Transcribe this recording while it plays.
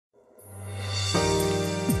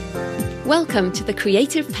Welcome to the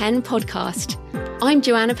Creative Penn podcast. I'm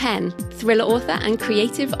Joanna Penn, thriller author and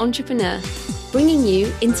creative entrepreneur, bringing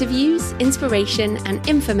you interviews, inspiration and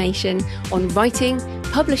information on writing,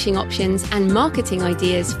 publishing options and marketing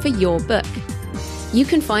ideas for your book. You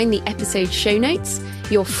can find the episode show notes,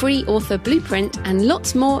 your free author blueprint and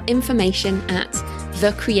lots more information at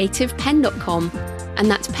thecreativepenn.com, and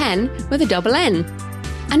that's Penn with a double N.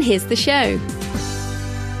 And here's the show.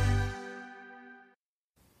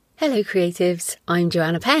 Hello creatives, I'm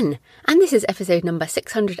Joanna Penn, and this is episode number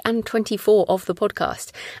 624 of the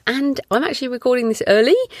podcast. And I'm actually recording this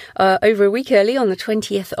early, over a week early on the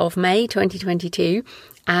 20th of May 2022,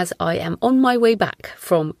 as I am on my way back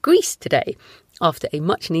from Greece today after a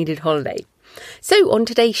much needed holiday. So on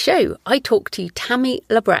today's show, I talk to Tammi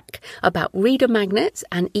Labrecque about reader magnets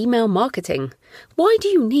and email marketing. Why do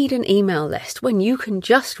you need an email list when you can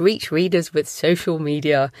just reach readers with social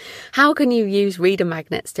media? How can you use reader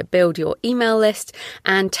magnets to build your email list?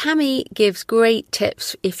 And Tammi gives great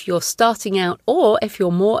tips if you're starting out or if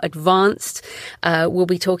you're more advanced. We'll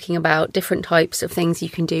be talking about different types of things you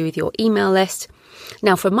can do with your email list.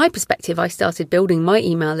 Now, from my perspective, I started building my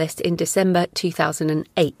email list in December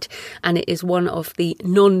 2008, and it is one of the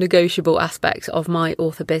non-negotiable aspects of my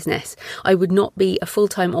author business. I would not be a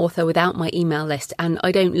full-time author without my email list, and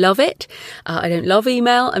I don't love it. I don't love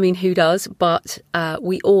email. I mean, who does? But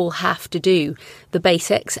we all have to do the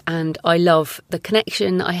basics, and I love the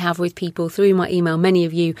connection I have with people through my email. Many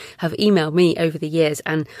of you have emailed me over the years,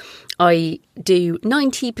 and I do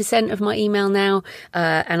 90% of my email now,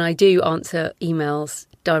 and I do answer emails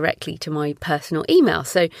directly to my personal email.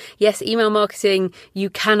 So yes, email marketing, you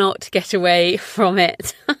cannot get away from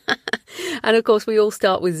it. And of course, we all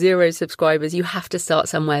start with 0 subscribers. You have to start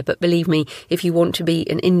somewhere. But believe me, if you want to be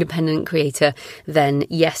an independent creator, then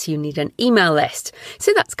yes, you need an email list.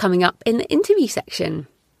 So that's coming up in the interview section.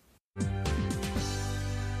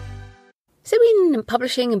 So in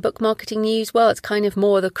publishing and book marketing news, well, it's kind of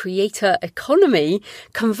more the creator economy.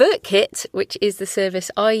 ConvertKit, which is the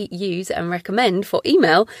service I use and recommend for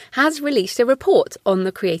email, has released a report on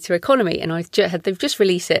the creator economy. And they've just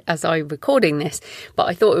released it as I'm recording this, but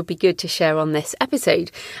I thought it would be good to share on this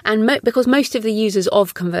episode. And because most of the users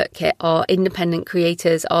of ConvertKit are independent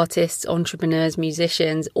creators, artists, entrepreneurs,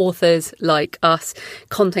 musicians, authors like us,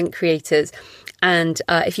 content creators. And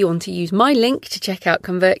if you want to use my link to check out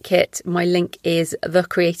ConvertKit, my link is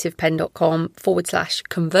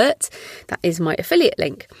thecreativepenn.com/convert. That is my affiliate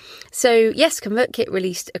link. So yes, ConvertKit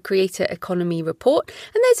released a creator economy report,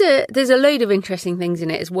 and there's a load of interesting things in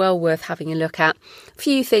it. It's well worth having a look at. A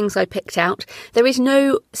few things I picked out. There is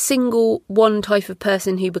no single one type of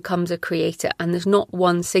person who becomes a creator, and there's not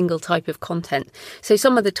one single type of content. So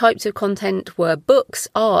some of the types of content were books,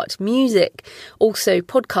 art, music, also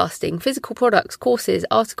podcasting, physical products, courses,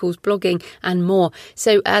 articles, blogging, and more.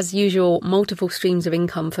 So as usual, multiple streams of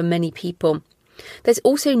income for many people. There's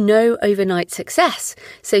also no overnight success.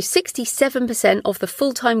 So 67% of the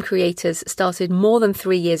full-time creators started more than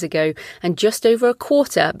 3 years ago, and just over a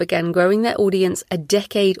quarter began growing their audience a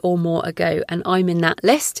decade or more ago. And I'm in that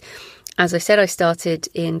list. As I said, I started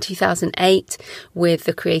in 2008 with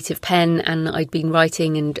the Creative Penn, and I'd been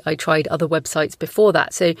writing and I tried other websites before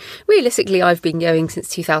that. So realistically, I've been going since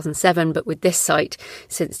 2007, but with this site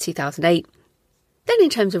since 2008. Then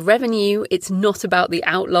in terms of revenue, it's not about the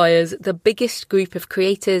outliers. The biggest group of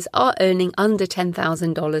creators are earning under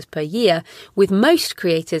 $10,000 per year, with most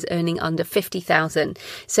creators earning under $50,000.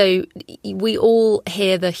 So we all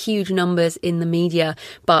hear the huge numbers in the media,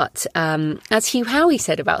 but as Hugh Howey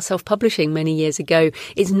said about self-publishing many years ago,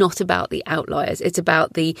 it's not about the outliers. It's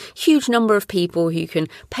about the huge number of people who can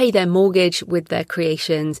pay their mortgage with their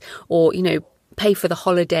creations, or, pay for the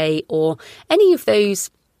holiday, or any of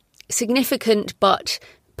those significant but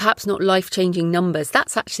perhaps not life-changing numbers.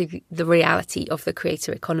 That's actually the reality of the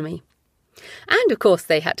creator economy. And of course,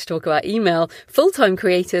 they had to talk about email. Full-time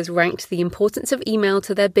creators ranked the importance of email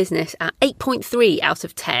to their business at 8.3 out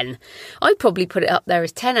of 10. I'd probably put it up there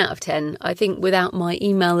as 10 out of 10. I think without my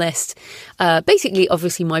email list, basically,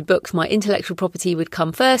 obviously my books, my intellectual property would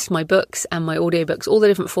come first, my books and my audiobooks, all the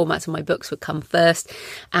different formats of my books would come first.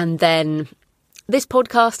 And then this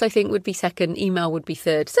podcast, I think, would be second. Email would be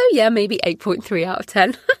third. So yeah, maybe 8.3 out of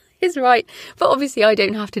 10 is right. But obviously, I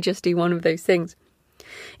don't have to just do one of those things.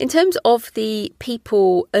 In terms of the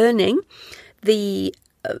people earning,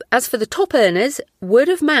 as for the top earners, word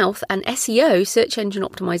of mouth and SEO, search engine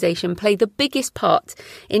optimization, play the biggest part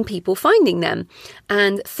in people finding them.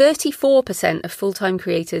 And 34% of full-time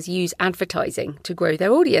creators use advertising to grow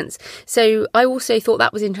their audience. So I also thought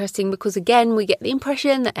that was interesting because, again, we get the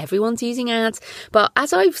impression that everyone's using ads. But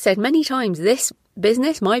as I've said many times, this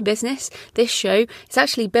business, my business, this show, it's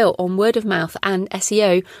actually built on word of mouth and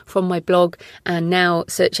SEO from my blog, and now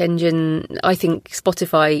search engine. I think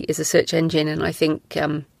Spotify is a search engine, and I think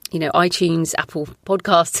iTunes, Apple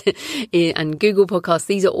Podcasts and Google Podcasts,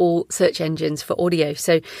 these are all search engines for audio.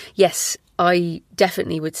 So yes, I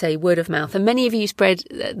definitely would say word of mouth. And many of you spread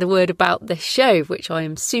the word about this show, which I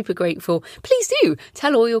am super grateful. Please do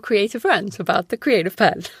tell all your creative friends about the Creative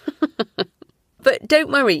Penn. But don't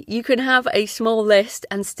worry, you can have a small list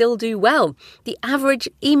and still do well. The average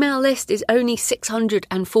email list is only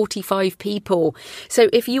 645 people. So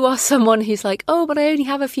if you are someone who's like, oh, but I only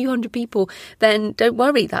have a few hundred people, then don't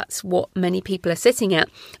worry, that's what many people are sitting at.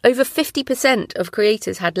 Over 50% of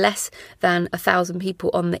creators had less than 1,000 people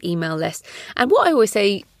on the email list. And what I always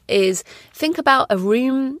say is think about a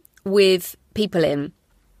room with people in.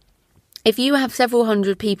 If you have several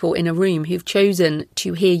hundred people in a room who've chosen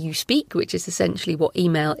to hear you speak, which is essentially what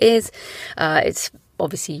email is, it's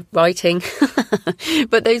obviously writing,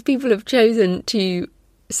 but those people have chosen to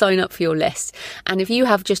sign up for your list. And if you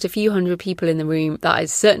have just a few hundred people in the room, that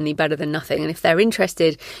is certainly better than nothing. And if they're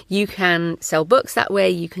interested, you can sell books that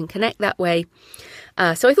way, you can connect that way.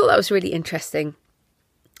 So I thought that was really interesting.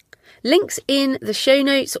 Links in the show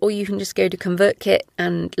notes, or you can just go to ConvertKit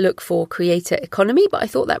and look for Creator Economy. But I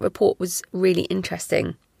thought that report was really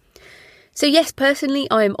interesting. So yes, personally,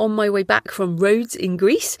 I am on my way back from Rhodes in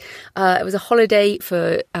Greece. It was a holiday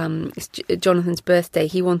for Jonathan's birthday.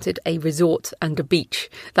 He wanted a resort and a beach.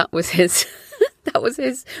 That was his...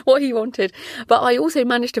 what he wanted. But I also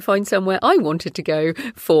managed to find somewhere I wanted to go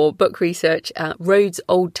for book research. Rhodes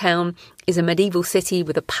Old Town is a medieval city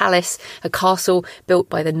with a palace, a castle built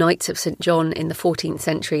by the Knights of St. John in the 14th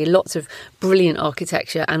century. Lots of brilliant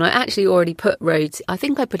architecture. And I actually already put Rhodes, I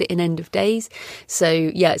think I put it in End of Days. So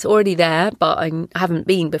yeah, it's already there, but I haven't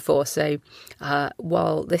been before. So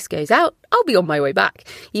while this goes out, I'll be on my way back.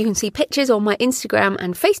 You can see pictures on my Instagram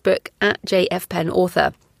and Facebook at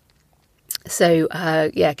JFPennAuthor. So,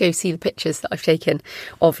 go see the pictures that I've taken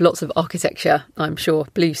of lots of architecture, I'm sure,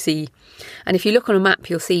 blue sea. And if you look on a map,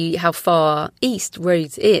 you'll see how far east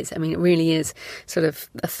Rhodes is. I mean, it really is sort of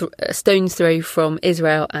a stone's throw from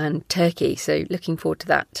Israel and Turkey. So looking forward to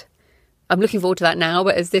that. I'm looking forward to that now,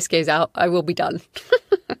 but as this goes out, I will be done.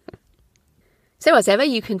 So as ever,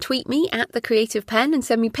 you can tweet me at The Creative Penn and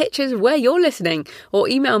send me pictures of where you're listening, or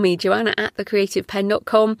email me,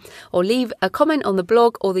 joanna@thecreativepenn.com, or leave a comment on the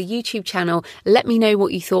blog or the YouTube channel. Let me know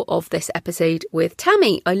what you thought of this episode with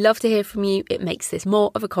Tammi. I love to hear from you. It makes this more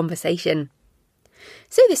of a conversation.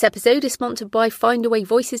 So this episode is sponsored by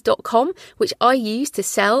findawayvoices.com, which I use to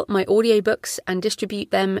sell my audiobooks and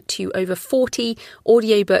distribute them to over 40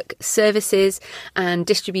 audiobook services and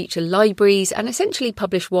distribute to libraries and essentially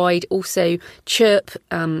publish wide. Also Chirp,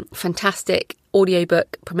 fantastic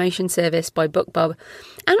audiobook promotion service by BookBub.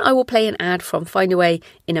 And I will play an ad from Findaway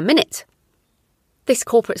in a minute. This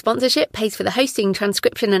corporate sponsorship pays for the hosting,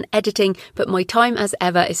 transcription and editing, but my time as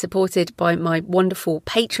ever is supported by my wonderful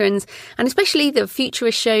patrons, and especially the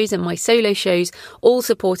futurist shows and my solo shows, all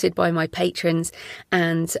supported by my patrons.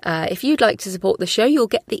 And if you'd like to support the show, you'll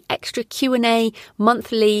get the extra Q&A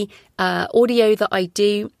monthly audio that I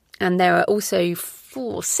do. And there are also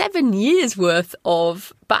 7 years worth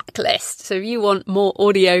of backlist. So if you want more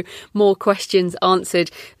audio, more questions answered,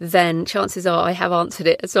 then chances are I have answered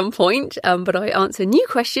it at some point. But I answer new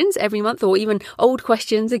questions every month, or even old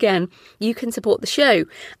questions again. You can support the show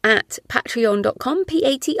at patreon.com,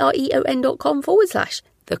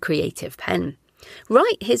 patreon.com/The Creative Penn.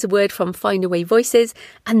 Right, here's a word from Findaway Voices,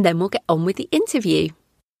 and then we'll get on with the interview.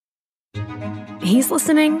 He's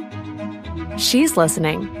listening. She's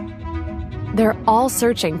listening. They're all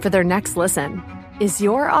searching for their next listen. Is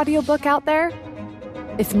your audiobook out there?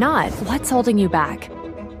 If not, what's holding you back?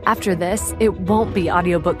 After this, it won't be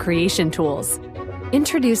audiobook creation tools.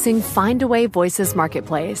 Introducing Findaway Voices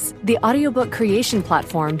Marketplace, the audiobook creation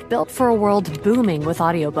platform built for a world booming with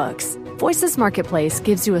audiobooks. Voices Marketplace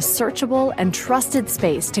gives you a searchable and trusted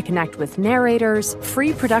space to connect with narrators,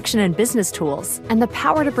 free production and business tools, and the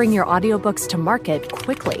power to bring your audiobooks to market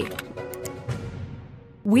quickly.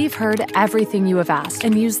 We've heard everything you have asked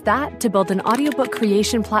and used that to build an audiobook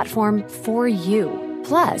creation platform for you.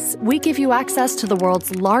 Plus, we give you access to the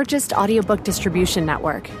world's largest audiobook distribution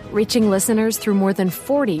network, reaching listeners through more than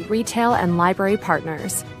 40 retail and library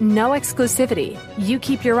partners. No exclusivity. You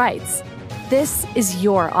keep your rights. This is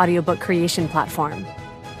your audiobook creation platform.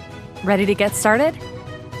 Ready to get started?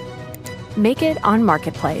 Make it on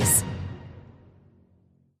Marketplace.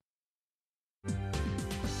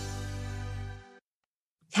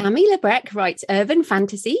 Tammi Labrecque writes urban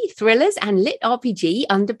fantasy, thrillers, and LitRPG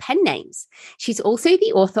under pen names. She's also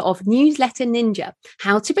the author of Newsletter Ninja,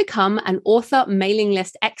 How to Become an Author Mailing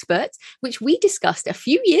List Expert, which we discussed a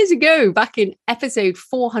few years ago, back in episode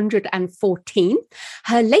 414.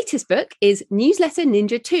 Her latest book is Newsletter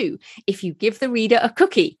Ninja 2, If You Give the Reader a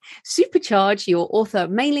Cookie. Supercharge your author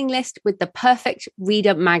mailing list with the perfect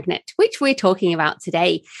reader magnet, which we're talking about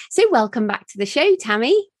today. So welcome back to the show,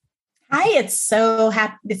 Tammi. Hi, it's so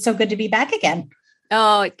good to be back again.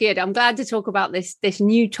 Oh, good. I'm glad to talk about this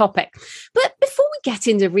new topic. But before we get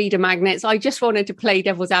into reader magnets, I just wanted to play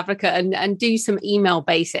devil's advocate and do some email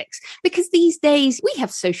basics. Because these days we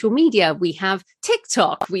have social media, we have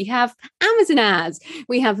TikTok, we have Amazon ads,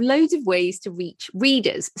 we have loads of ways to reach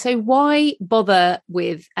readers. So why bother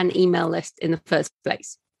with an email list in the first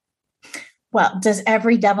place? Well, does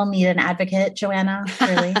every devil need an advocate, Joanna?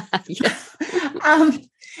 Really?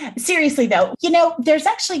 Seriously, though, there's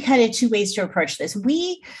actually kind of two ways to approach this.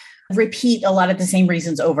 We repeat a lot of the same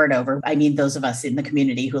reasons over and over. I mean, those of us in the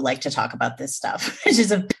community who like to talk about this stuff, which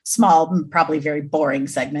is a small, probably very boring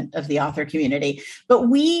segment of the author community. But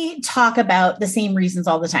we talk about the same reasons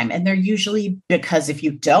all the time. And they're usually because if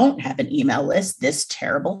you don't have an email list, this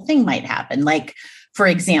terrible thing might happen. Like, for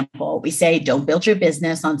example, we say, don't build your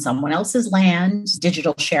business on someone else's land,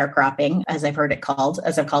 digital sharecropping, as I've called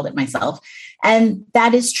it myself. And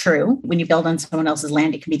that is true. When you build on someone else's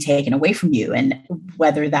land, it can be taken away from you. And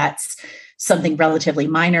whether that's something relatively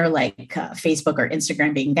minor, like Facebook or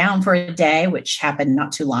Instagram being down for a day, which happened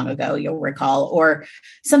not too long ago, you'll recall, or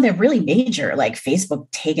something really major, like Facebook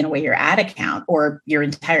taking away your ad account or your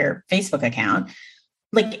entire Facebook account.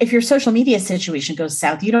 Like if your social media situation goes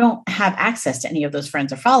south, you don't have access to any of those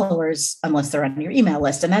friends or followers unless they're on your email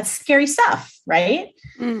list. And that's scary stuff, right?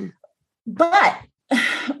 Mm.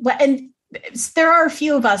 And there are a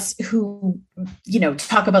few of us who,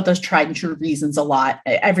 talk about those tried and true reasons a lot.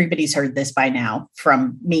 Everybody's heard this by now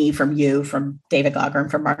from me, from you, from David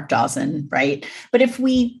Gaughran, from Mark Dawson, right? But if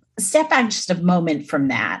we step back just a moment from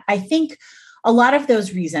that, I think a lot of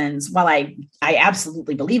those reasons, while I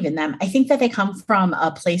absolutely believe in them, I think that they come from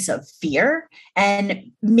a place of fear.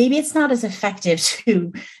 And maybe it's not as effective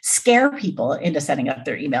to scare people into setting up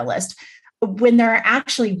their email list when there are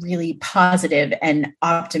actually really positive and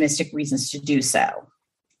optimistic reasons to do so.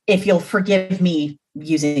 If you'll forgive me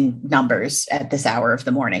using numbers at this hour of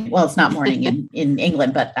the morning. Well, it's not morning in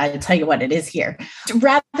England, but I'll tell you what it is here.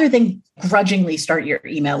 Rather than grudgingly start your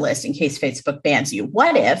email list in case Facebook bans you,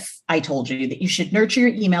 what if I told you that you should nurture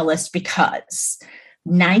your email list because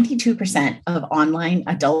 92% of online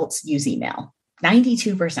adults use email?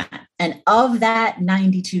 92%. And of that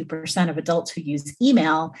 92% of adults who use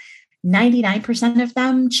email, 99% of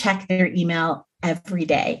them check their email every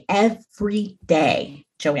day,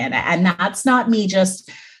 Joanna. And that's not me just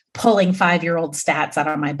pulling 5-year-old stats out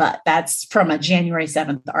of my butt. That's from a January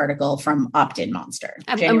 7th article from Opt-in Monster.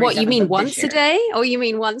 And what, you mean once a day or you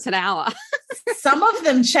mean once an hour? Some of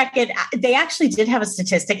them check it. They actually did have a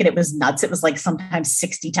statistic and it was nuts. It was like sometimes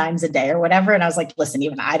 60 times a day or whatever. And I was like, listen,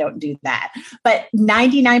 even I don't do that. But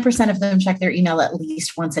 99% of them check their email at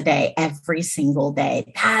least once a day, every single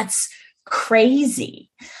day. That's crazy.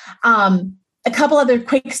 A couple other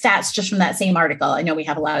quick stats just from that same article. I know we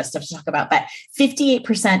have a lot of stuff to talk about, but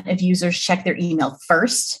 58% of users check their email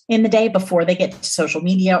first in the day before they get to social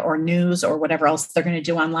media or news or whatever else they're going to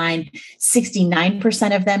do online.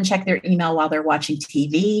 69% of them check their email while they're watching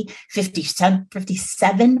TV.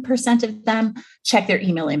 57% of them check their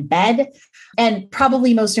email in bed. And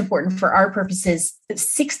probably most important for our purposes,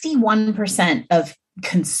 61% of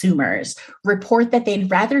consumers report that they'd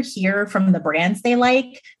rather hear from the brands they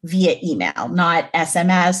like via email, not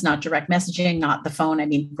SMS, not direct messaging, not the phone. I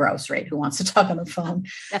mean, gross, right? Who wants to talk on the phone?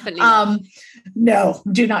 Definitely not. No,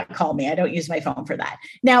 do not call me. I don't use my phone for that.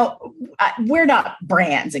 Now, we're not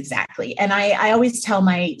brands exactly. And I always tell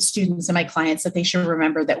my students and my clients that they should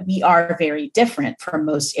remember that we are very different from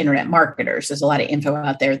most internet marketers. There's a lot of info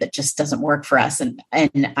out there that just doesn't work for us. And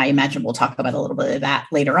I imagine we'll talk about a little bit of that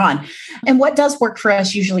later on. And what does work for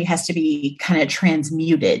us usually has to be kind of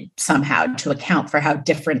transmuted somehow to account for how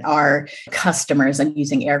different our customers, I'm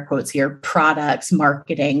using air quotes here, products,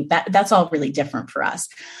 marketing, that's all really different for us.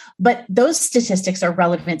 But those statistics are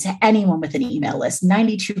relevant to anyone with an email list,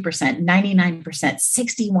 92%, 99%,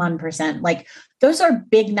 61%. Like those are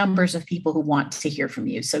big numbers of people who want to hear from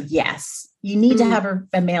you. So yes, you need to have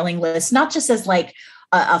a mailing list, not just as like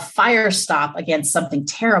a fire stop against something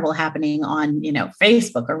terrible happening on,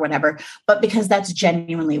 Facebook or whatever, but because that's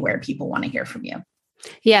genuinely where people want to hear from you.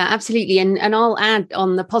 Yeah, absolutely. And I'll add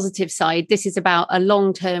on the positive side, this is about a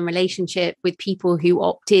long-term relationship with people who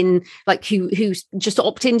opt in, like who just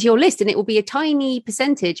opt into your list. And it will be a tiny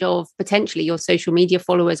percentage of potentially your social media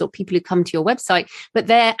followers or people who come to your website, but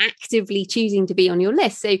they're actively choosing to be on your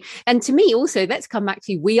list. So, and to me also, let's come back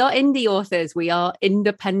to, we are indie authors, we are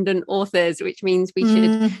independent authors, which means we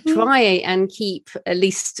should try and keep at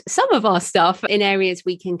least some of our stuff in areas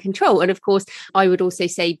we can control. And of course, I would also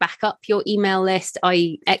say back up your email list.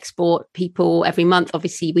 I export people every month.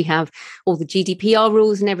 Obviously, we have all the GDPR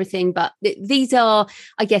rules and everything, but these are,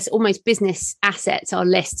 I guess, almost business assets. Our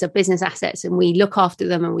lists are business assets, and we look after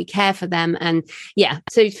them and we care for them. And yeah,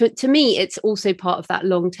 so to me, it's also part of that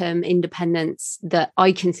long-term independence that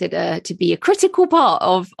I consider to be a critical part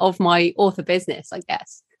of my author business, I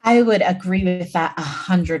guess. I would agree with that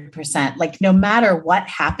 100%. Like, no matter what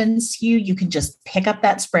happens to you, you can just pick up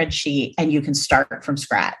that spreadsheet and you can start from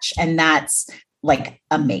scratch. And that's like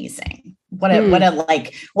amazing. What a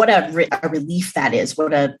relief that is.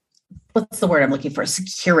 What's the word I'm looking for?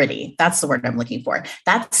 Security. That's the word I'm looking for.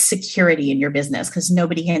 That's security in your business, because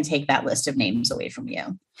nobody can take that list of names away from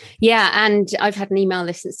you. Yeah. And I've had an email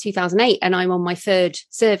list since 2008 and I'm on my third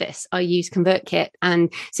service. I use ConvertKit.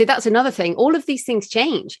 And so that's another thing. All of these things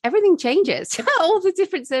change. Everything changes. All the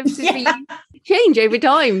different services we use change over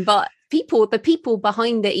time. But the people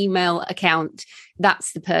behind the email account,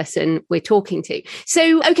 that's the person we're talking to.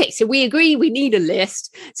 So, okay, so we agree we need a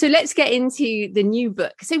list. So let's get into the new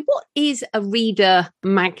book. So what is a reader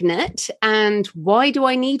magnet and why do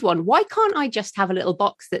I need one? Why can't I just have a little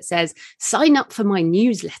box that says, sign up for my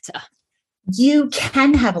newsletter? You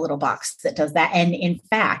can have a little box that does that. And in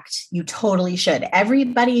fact, you totally should.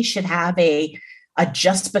 Everybody should have a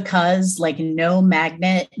just because, like, no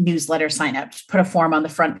magnet newsletter sign up. Put a form on the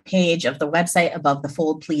front page of the website above the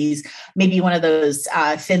fold, please. Maybe one of those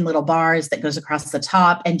thin little bars that goes across the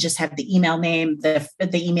top, and just have the email name, the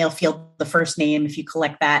email field, the first name, if you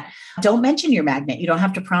collect that. Don't mention your magnet. You don't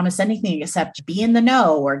have to promise anything except be in the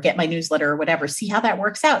know or get my newsletter or whatever. See how that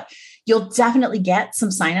works out. You'll definitely get some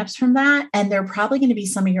signups from that. And they're probably going to be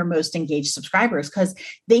some of your most engaged subscribers, because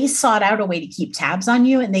they sought out a way to keep tabs on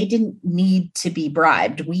you and they didn't need to be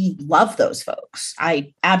bribed. We love those folks.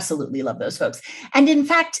 I absolutely love those folks. And in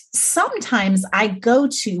fact, sometimes I go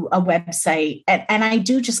to a website and I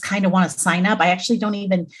do just kind of want to sign up. I actually don't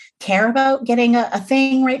even care about getting a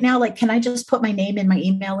thing right now. Like, can I just put my name and my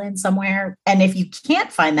email in somewhere? And if you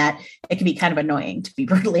can't find that, it can be kind of annoying, to be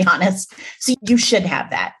brutally honest. So you should have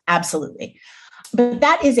that. Absolutely. But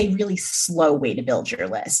that is a really slow way to build your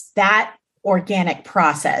list. That organic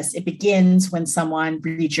process, it begins when someone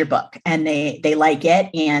reads your book and they like it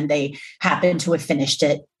and they happen to have finished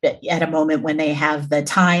it at a moment when they have the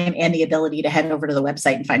time and the ability to head over to the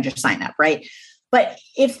website and find your sign up, right? But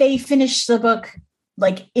if they finish the book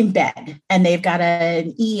like in bed and they've got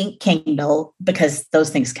an e-ink Kindle, because those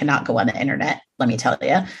things cannot go on the internet, let me tell you.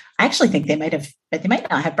 I actually think they might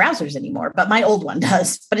not have browsers anymore, but my old one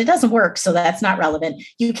does, but it doesn't work. So that's not relevant.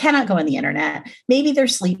 You cannot go on the internet. Maybe they're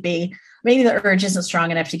sleepy. Maybe the urge isn't strong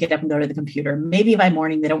enough to get up and go to the computer. Maybe by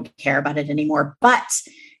morning, they don't care about it anymore. But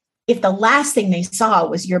if the last thing they saw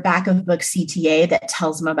was your back of book CTA that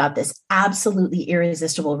tells them about this absolutely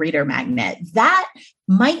irresistible reader magnet, that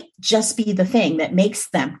might just be the thing that makes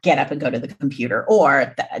them get up and go to the computer.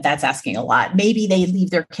 Or that's asking a lot. Maybe they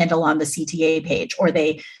leave their Kindle on the CTA page, or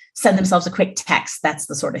they send themselves a quick text. That's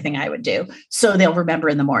the sort of thing I would do. So they'll remember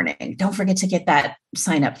in the morning, don't forget to get that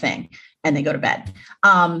sign up thing, and they go to bed.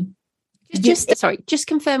 Just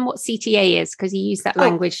confirm what CTA is, because you use that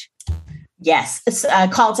language. Yes, it's a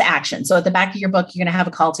call to action. So at the back of your book, you're going to have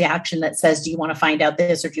a call to action that says, do you want to find out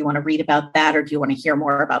this, or do you want to read about that, or do you want to hear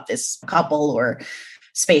more about this couple or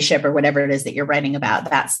spaceship or whatever it is that you're writing about?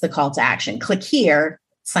 That's the call to action. Click here,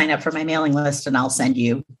 sign up for my mailing list, and I'll send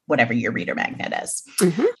you whatever your reader magnet is.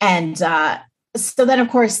 Mm-hmm. And so then, of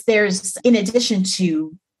course, there's, in addition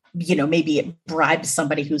to, maybe it bribes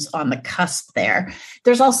somebody who's on the cusp there,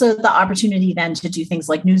 there's also the opportunity then to do things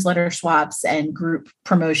like newsletter swaps and group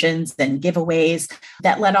promotions and giveaways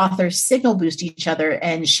that let authors signal boost each other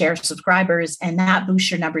and share subscribers, and that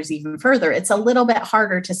boosts your numbers even further. It's a little bit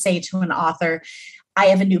harder to say to an author, I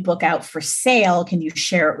have a new book out for sale. Can you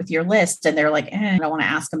share it with your list? And they're like, I don't want to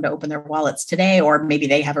ask them to open their wallets today, or maybe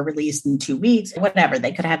they have a release in 2 weeks, whatever.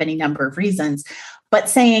 They could have any number of reasons. But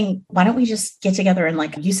saying, why don't we just get together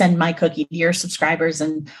and you send my cookie to your subscribers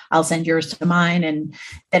and I'll send yours to mine. And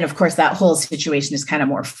then, of course, that whole situation is kind of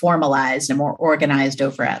more formalized and more organized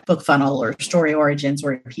over at BookFunnel or Story Origins,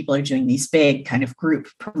 where people are doing these big kind of group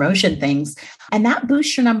promotion things. And that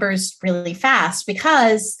boosts your numbers really fast,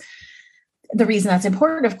 because the reason that's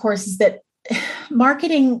important, of course, is that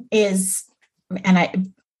marketing is,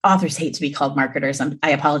 and authors hate to be called marketers. I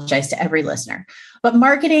apologize to every listener, but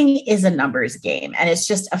marketing is a numbers game. And it's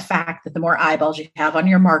just a fact that the more eyeballs you have on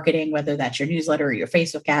your marketing, whether that's your newsletter or your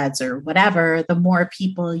Facebook ads or whatever, the more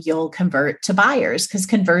people you'll convert to buyers, because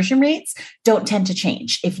conversion rates don't tend to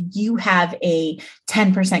change. If you have a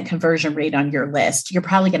 10% conversion rate on your list, you're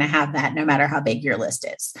probably going to have that no matter how big your list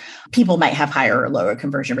is. People might have higher or lower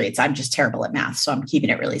conversion rates. I'm just terrible at math, so I'm keeping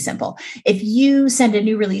it really simple. If you send a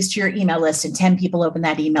new release to your email list and 10 people open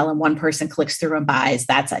that email and one person clicks through and buys,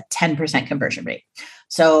 that's a 10% conversion rate.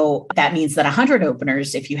 So that means that 100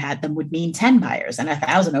 openers, if you had them, would mean 10 buyers, and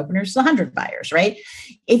 1,000 openers is 100 buyers, right?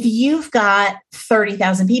 If you've got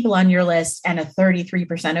 30,000 people on your list and a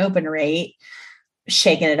 33% open rate,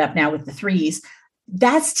 shaking it up now with the threes,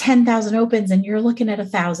 that's 10,000 opens and you're looking at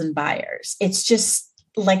 1,000 buyers. It's just,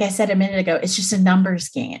 like I said a minute ago, it's just a numbers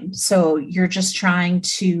game. So you're just trying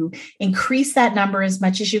to increase that number as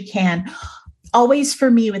much as you can. Always for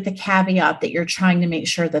me with the caveat that you're trying to make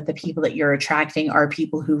sure that the people that you're attracting are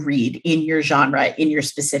people who read in your genre, in your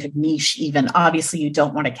specific niche. Even obviously you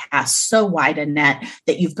don't want to cast so wide a net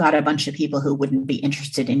that you've got a bunch of people who wouldn't be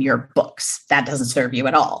interested in your books. That doesn't serve you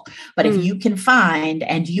at all. But if you can find,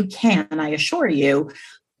 and you can, I assure you,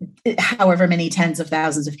 however many tens of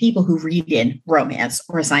thousands of people who read in romance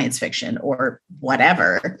or science fiction or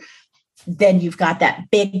whatever, then you've got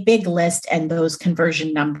that big list, and those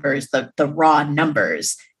conversion numbers, the raw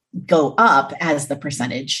numbers, go up as the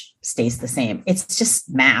percentage stays the same. It's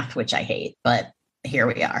just math, which I hate, but here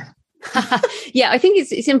we are. Yeah, I think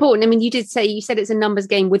it's important. I mean, you said it's a numbers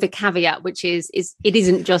game with a caveat, which is it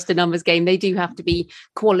isn't just a numbers game. They do have to be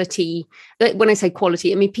quality. When I say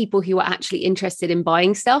quality, I mean people who are actually interested in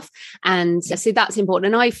buying stuff. And so that's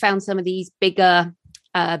important. And I found some of these bigger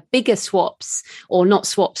swaps, or not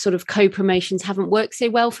swaps, sort of co-promotions haven't worked so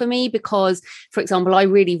well for me because, for example, I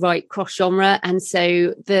really write cross-genre, and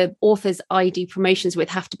so the authors I do promotions with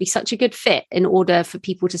have to be such a good fit in order for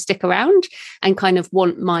people to stick around and kind of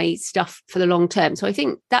want my stuff for the long term. So I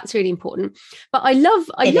think that's really important. But I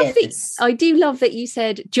do love that you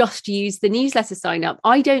said just use the newsletter sign up.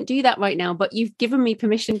 I don't do that right now, but you've given me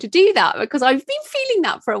permission to do that because I've been feeling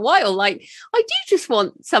that for a while. Like I do just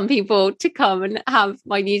want some people to come and have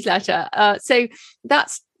my newsletter. So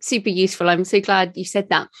that's super useful. I'm so glad you said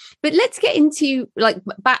that. But let's get into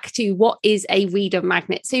back to what is a reader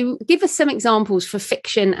magnet. So give us some examples for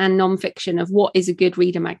fiction and non-fiction of what is a good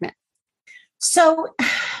reader magnet. So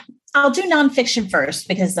I'll do nonfiction first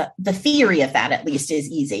because the theory of that at least is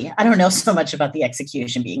easy. I don't know so much about the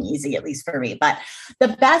execution being easy, at least for me, but the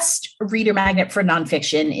best reader magnet for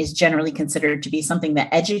nonfiction is generally considered to be something that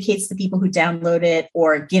educates the people who download it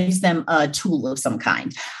or gives them a tool of some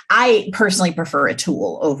kind. I personally prefer a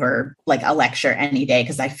tool over like a lecture any day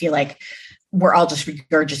because I feel like we're all just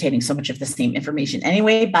regurgitating so much of the same information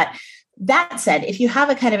anyway. But that said, if you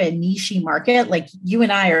have a kind of a niche market, like you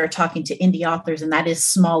and I are talking to indie authors, and that is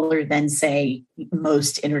smaller than, say,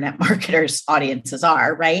 most internet marketers' audiences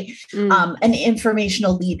are, right? An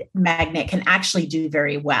informational lead magnet can actually do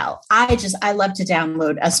very well. I love to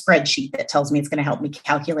download a spreadsheet that tells me it's going to help me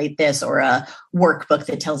calculate this, or a workbook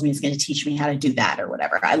that tells me it's going to teach me how to do that or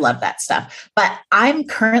whatever. I love that stuff. But I'm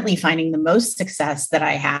currently finding the most success that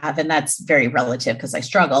I have, and that's very relative because I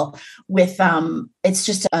struggle with, it's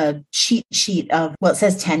just a cheat sheet of, well, it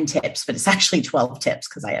says 10 tips, but it's actually 12 tips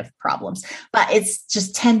because I have problems. But it's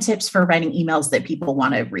just 10 tips for writing emails that people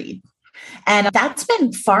want to read. And that's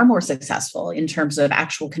been far more successful in terms of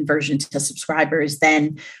actual conversion to subscribers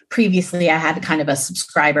than previously. I had kind of a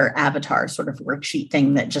subscriber avatar sort of worksheet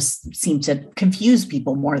thing that just seemed to confuse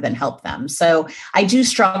people more than help them. So I do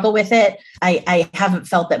struggle with it. I haven't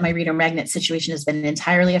felt that my reader magnet situation has been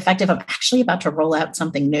entirely effective. I'm actually about to roll out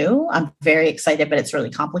something new. I'm very excited, but it's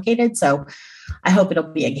really complicated. So I hope it'll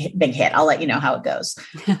be a big hit. I'll let you know how it goes.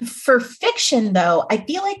 For fiction, though, I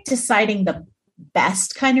feel like deciding the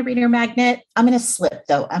best kind of reader magnet, I'm going to slip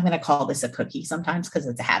though. I'm going to call this a cookie sometimes because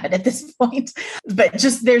it's a habit at this point, but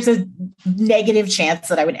just there's a negative chance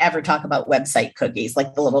that I would ever talk about website cookies,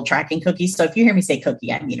 like the little tracking cookies. So if you hear me say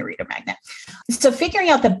cookie, I mean a reader magnet. So figuring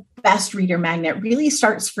out the best reader magnet really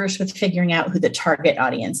starts first with figuring out who the target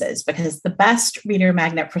audience is, because the best reader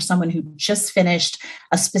magnet for someone who just finished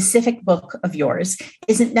a specific book of yours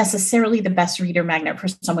isn't necessarily the best reader magnet for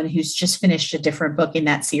someone who's just finished a different book in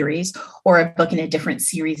that series, or a book in a different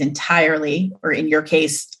series entirely, or in your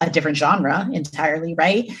case, a different genre entirely,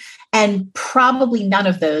 right? And probably none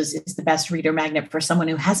of those is the best reader magnet for someone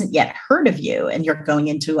who hasn't yet heard of you and you're going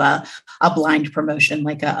into a blind promotion,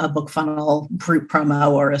 like a book funnel group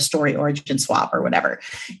promo or a story origin swap or whatever.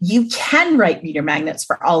 You can write reader magnets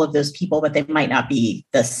for all of those people, but they might not be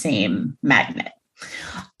the same magnet.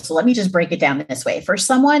 So let me just break it down this way. For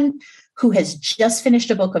someone who has just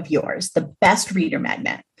finished a book of yours, the best reader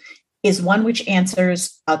magnet is one which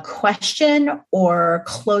answers a question or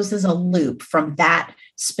closes a loop from that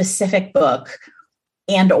specific book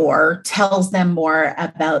and or tells them more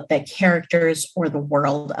about the characters or the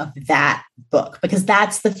world of that book, because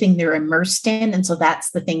that's the thing they're immersed in. And so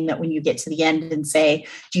that's the thing that when you get to the end and say,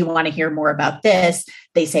 do you want to hear more about this?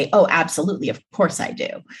 They say, oh, absolutely. Of course I do.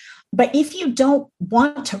 But if you don't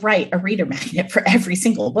want to write a reader magnet for every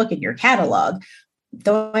single book in your catalog,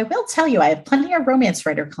 though I will tell you, I have plenty of romance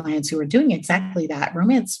writer clients who are doing exactly that.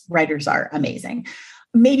 Romance writers are amazing.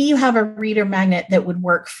 Maybe you have a reader magnet that would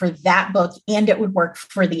work for that book and it would work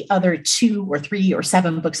for the other 2 or 3 or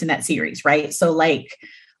 7 books in that series, right? So like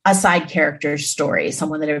a side character story,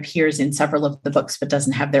 someone that appears in several of the books but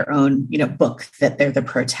doesn't have their own, book that they're the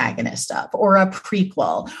protagonist of, or a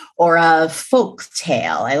prequel or a folk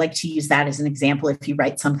tale. I like to use that as an example. If you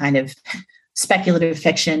write some kind of speculative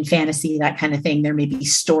fiction, fantasy, that kind of thing, there may be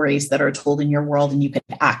stories that are told in your world and you could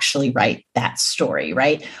actually write that story,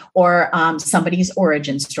 right? Or somebody's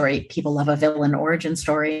origin story. People love a villain origin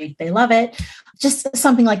story. They love it. Just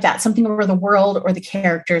something like that, something where the world or the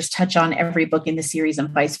characters touch on every book in the series and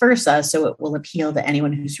vice versa. So it will appeal to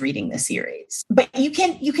anyone who's reading the series. But you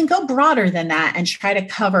can go broader than that and try to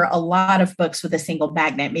cover a lot of books with a single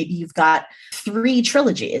magnet. Maybe you've got 3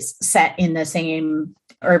 trilogies set in the same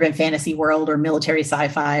urban fantasy world or military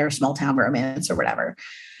sci-fi or small town romance or whatever.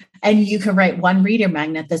 And you can write one reader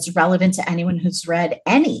magnet that's relevant to anyone who's read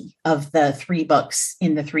any of the 3 books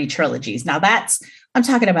in the 3 trilogies. Now I'm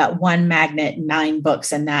talking about one magnet, 9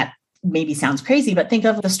 books, and that maybe sounds crazy, but think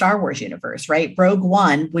of the Star Wars universe, right? Rogue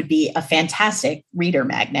One would be a fantastic reader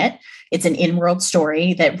magnet. It's an in-world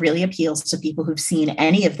story that really appeals to people who've seen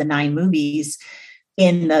any of the 9 movies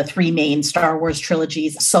in the 3 main Star Wars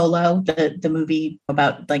trilogies. Solo, the movie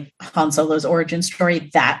about like Han Solo's origin story,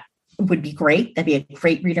 that would be great. That'd be a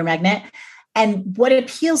great reader magnet. And what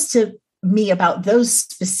appeals to me about those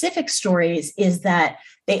specific stories is that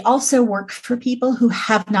they also work for people who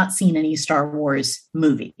have not seen any Star Wars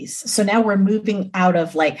movies. So now we're moving out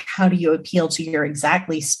of like, how do you appeal to your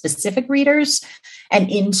exactly specific readers and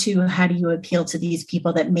into how do you appeal to these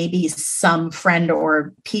people that maybe some friend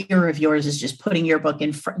or peer of yours is just putting your book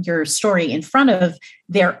your story in front of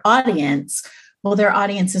their audience. Well, their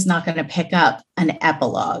audience is not going to pick up an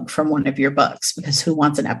epilogue from one of your books, because who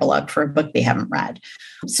wants an epilogue for a book they haven't read?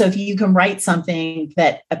 So if you can write something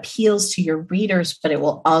that appeals to your readers, but it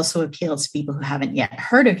will also appeal to people who haven't yet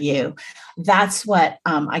heard of you, that's what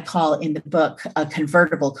I call in the book a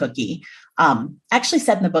convertible cookie. Actually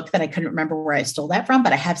said in the book that I couldn't remember where I stole that from,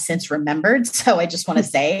 but I have since remembered. So I just want to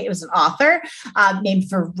say it was an author named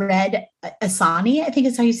Farid Asani. I think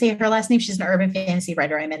is how you say her last name. She's an urban fantasy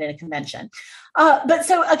writer I met at a convention. But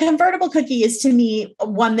so a convertible cookie is to me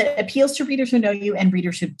one that appeals to readers who know you and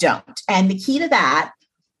readers who don't. And the key to that,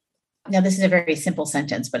 now this is a very simple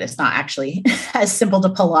sentence, but it's not actually as simple to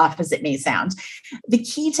pull off as it may sound. The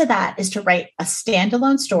key to that is to write a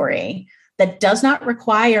standalone story that does not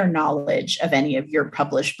require knowledge of any of your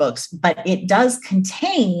published books, but it does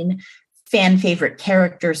contain fan favorite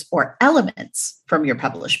characters or elements from your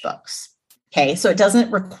published books. Okay, so it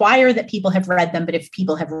doesn't require that people have read them, but if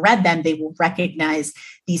people have read them, they will recognize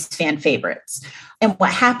these fan favorites. And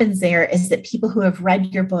what happens there is that people who have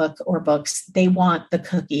read your book or books, they want the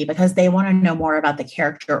cookie because they want to know more about the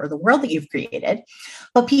character or the world that you've created.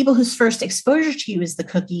 But people whose first exposure to you is the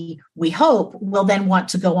cookie, we hope, will then want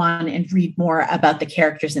to go on and read more about the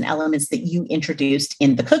characters and elements that you introduced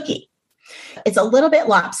in the cookie. It's a little bit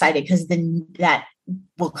lopsided because that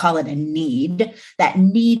we'll call it a need, that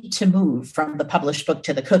need to move from the published book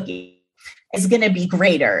to the cookie is going to be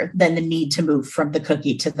greater than the need to move from the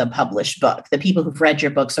cookie to the published book. The people who've read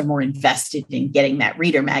your books are more invested in getting that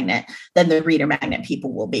reader magnet than the reader magnet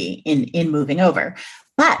people will be in moving over.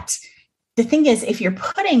 But the thing is, if you're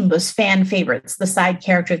putting those fan favorites, the side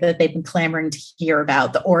character that they've been clamoring to hear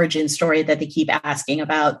about, the origin story that they keep asking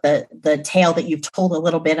about, the tale that you've told a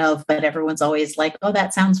little bit of, but everyone's always like, oh,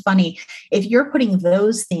 that sounds funny. If you're putting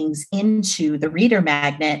those things into the reader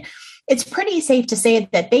magnet, it's pretty safe to say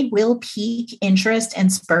that they will pique interest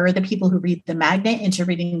and spur the people who read the magnet into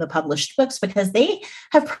reading the published books, because they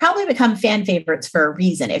have probably become fan favorites for a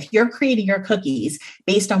reason. If you're creating your cookies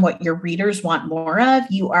based on what your readers want more of,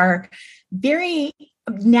 you are very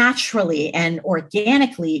naturally and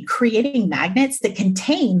organically creating magnets that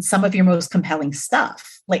contain some of your most compelling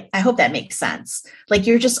stuff. Like, I hope that makes sense. Like,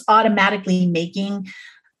 you're just automatically making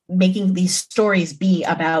making these stories be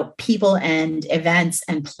about people and events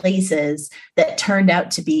and places that turned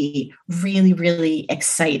out to be really, really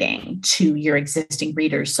exciting to your existing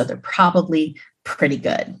readers. So they're probably pretty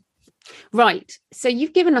good. Right. So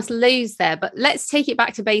you've given us loads there, but let's take it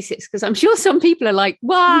back to basics, because I'm sure some people are like,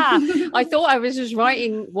 wow, I thought I was just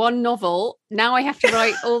writing one novel. Now I have to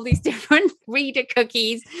write all these different reader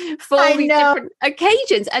cookies for all these different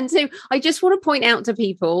occasions. And so I just want to point out to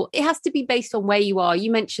people, it has to be based on where you are.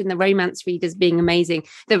 You mentioned the romance readers being amazing,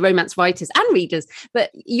 the romance writers and readers,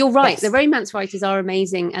 but you're right. Yes. The romance writers are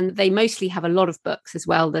amazing, and they mostly have a lot of books as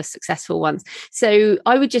well, the successful ones. So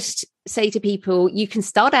I would just say to people, you can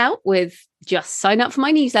start out with just sign up for my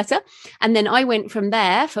newsletter. And then I went from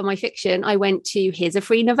there for my fiction. I went to here's a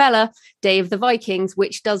free novella, Day of the Vikings,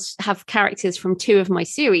 which does have characters from 2 of my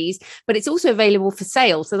series, but it's also available for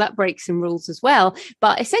sale. So that breaks some rules as well.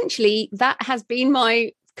 But essentially, that has been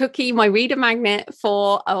my cookie, my reader magnet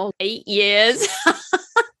for 8 years.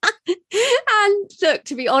 And look,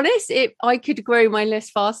 to be honest, I could grow my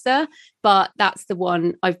list faster, but that's the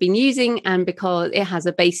one I've been using. And because it has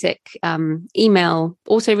a basic email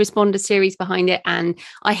autoresponder series behind it, and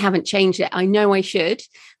I haven't changed it. I know I should,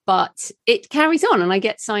 but it carries on and I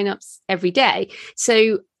get signups every day.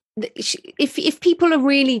 So if people are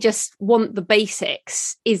really just want the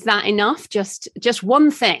basics, is that enough? Just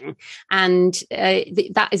one thing. And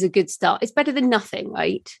that is a good start. It's better than nothing,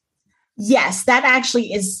 right? Yes, that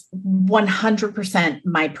actually is 100%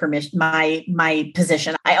 my permission, my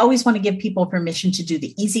position. I always want to give people permission to do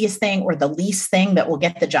the easiest thing or the least thing that will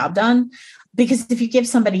get the job done. Because if you tell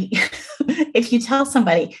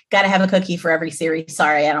somebody, got to have a cookie for every series,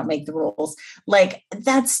 sorry, I don't make the rules. Like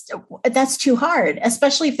that's too hard,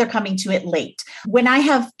 especially if they're coming to it late. When I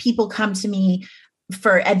have people come to me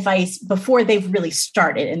for advice before they've really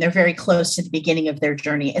started and they're very close to the beginning of their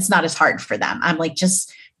journey, it's not as hard for them. I'm like,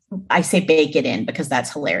 I say bake it in because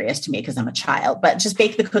that's hilarious to me because I'm a child, but just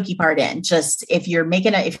bake the cookie part in. Just if you're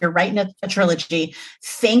writing a trilogy,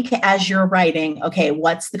 think as you're writing, okay,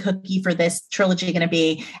 what's the cookie for this trilogy going to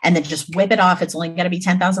be? And then just whip it off. It's only going to be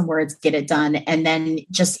 10,000 words, get it done. And then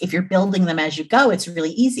just, if you're building them as you go, it's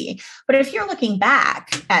really easy. But if you're looking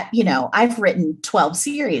back at, I've written 12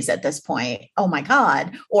 series at this point. Oh my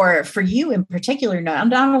God. Or for you in particular,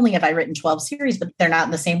 not only have I written 12 series, but they're not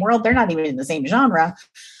in the same world. They're not even in the same genre.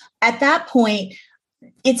 At that point,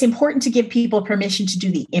 it's important to give people permission to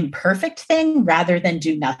do the imperfect thing rather than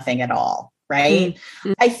do nothing at all, right?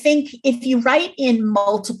 Mm-hmm. I think if you write in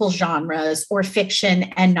multiple genres or fiction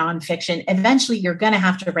and nonfiction, eventually you're going to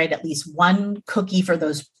have to write at least one cookie for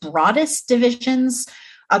those broadest divisions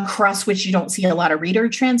across which you don't see a lot of reader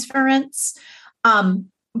transference.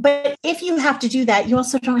 But if you have to do that, you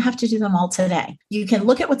also don't have to do them all today. You can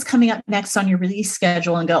look at what's coming up next on your release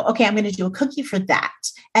schedule and go, okay, I'm going to do a cookie for that.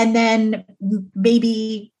 And then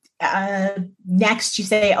maybe next you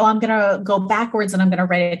say, I'm going to go backwards and I'm going to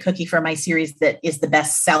write a cookie for my series that is the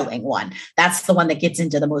best selling one. That's the one that gets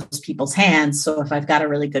into the most people's hands. So if I've got a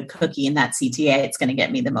really good cookie in that CTA, it's going to get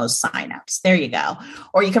me the most signups. There you go.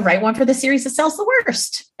 Or you can write one for the series that sells the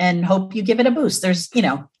worst and hope you give it a boost. There's,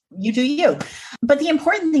 you do you. But the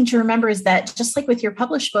important thing to remember is that just like with your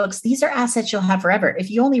published books, these are assets you'll have forever.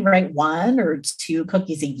 If you only write 1 or 2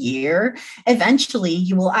 cookies a year, eventually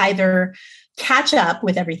you will either catch up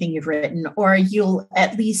with everything you've written, or you'll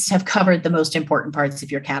at least have covered the most important parts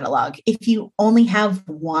of your catalog. If you only have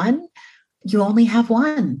one, you only have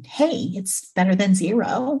one. Hey, it's better than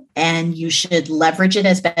 0. And you should leverage it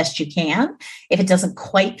as best you can. If it doesn't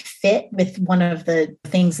quite fit with one of the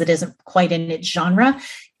things that isn't quite in its genre,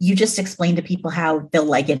 you just explain to people how they'll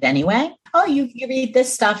like it anyway. Oh, you read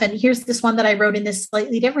this stuff, and here's this one that I wrote in this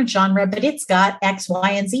slightly different genre, but it's got X,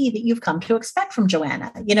 Y, and Z that you've come to expect from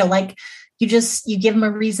Joanna. You give them a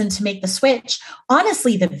reason to make the switch.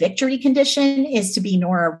 Honestly, the victory condition is to be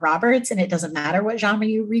Nora Roberts, and it doesn't matter what genre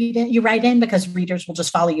you write in, because readers will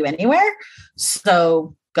just follow you anywhere.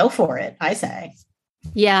 So go for it, I say.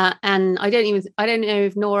 Yeah, and I don't know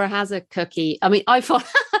if Nora has a cookie. I mean, I follow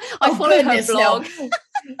her blog. No.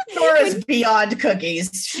 Nora's beyond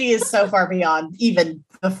cookies. She is so far beyond even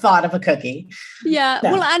the thought of a cookie. Yeah.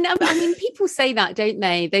 No. Well, and I mean, people say that, don't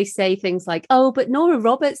they? They say things like, oh, but Nora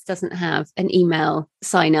Roberts doesn't have an email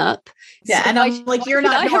sign up. Yeah. So and I'm like, you're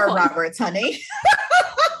not Nora Roberts, honey.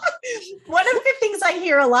 One of the things I hear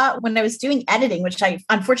here a lot when I was doing editing, which I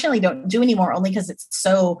unfortunately don't do anymore, only because it's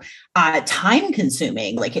so time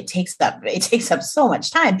consuming. Like it takes up so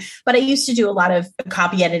much time. But I used to do a lot of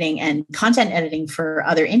copy editing and content editing for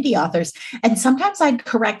other indie authors. And sometimes I'd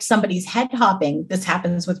correct somebody's head hopping. This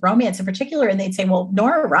happens with romance in particular. And they'd say, well,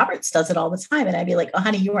 Nora Roberts does it all the time. And I'd be like, oh,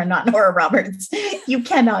 honey, you are not Nora Roberts. You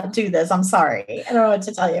cannot do this. I'm sorry. I don't know what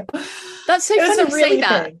to tell you. That's so funny to say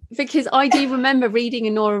that, because I do remember reading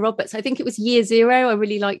a Nora Roberts. I think it was Year Zero. I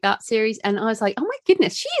really liked that series. And I was like, oh my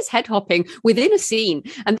goodness, she is head hopping within a scene.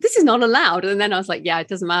 And this is not allowed. And then I was like, yeah, it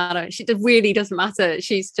doesn't matter. It really doesn't matter.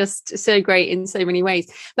 She's just so great in so many ways.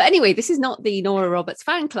 But anyway, this is not the Nora Roberts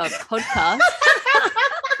fan club podcast.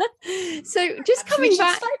 So just coming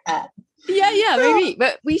back. Yeah, maybe.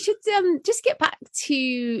 But we should just get back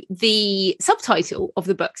to the subtitle of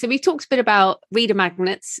the book. So we've talked a bit about reader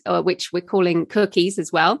magnets, which we're calling cookies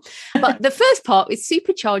as well. But the first part is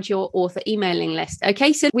supercharge your author emailing list.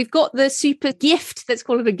 Okay, so we've got the super gift, let's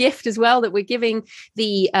call it a gift as well, that we're giving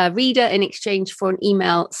the reader in exchange for an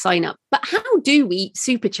email sign up. But how do we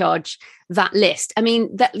supercharge that list? I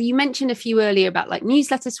mean, that you mentioned a few earlier about like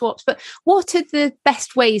newsletter swaps, but what are the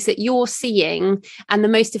best ways that you're seeing and the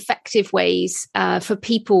most effective ways for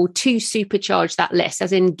people to supercharge that list,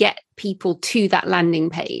 as in get people to that landing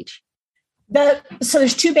page? So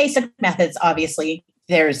there's two basic methods, obviously.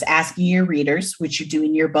 There's asking your readers, which you do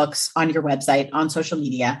in your books, on your website, on social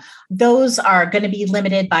media. Those are going to be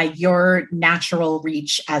limited by your natural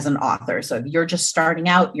reach as an author. So if you're just starting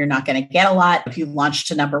out, you're not going to get a lot. If you launch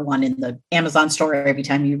to #1 in the Amazon store every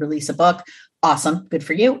time you release a book, awesome, good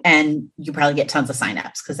for you. And you probably get tons of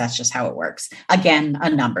signups because that's just how it works. Again, a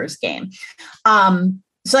numbers game.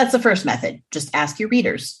 So that's the first method. Just ask your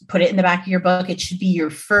readers, put it in the back of your book. It should be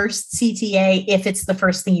your first CTA if it's the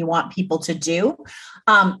first thing you want people to do.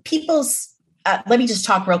 Let me just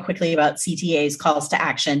talk real quickly about CTA's calls to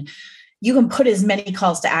action. You can put as many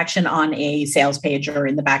calls to action on a sales page or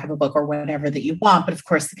in the back of a book or whatever that you want. But of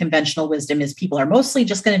course, the conventional wisdom is people are mostly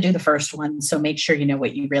just going to do the first one. So make sure you know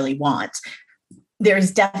what you really want.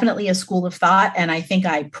 There's definitely a school of thought, and I think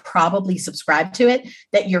I probably subscribe to it,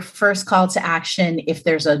 that your first call to action, if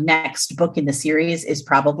there's a next book in the series, is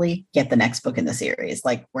probably get the next book in the series.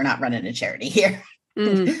 Like, we're not running a charity here. Go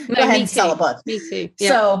ahead and sell a book. Me too. Yeah.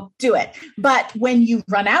 So do it. But when you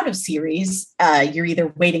run out of series, you're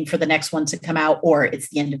either waiting for the next one to come out or it's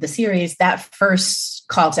the end of the series. That first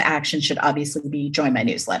call to action should obviously be join my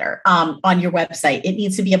newsletter. On your website, it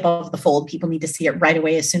needs to be above the fold. People need to see it right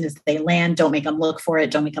away as soon as they land. Don't make them look for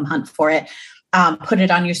it. Don't make them hunt for it. Put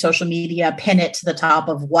it on your social media, pin it to the top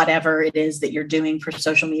of whatever it is that you're doing for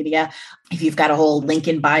social media. If you've got a whole link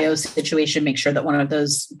in bio situation, make sure that one of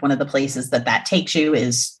the places that takes you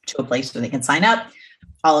is to a place where they can sign up,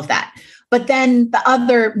 all of that. But then the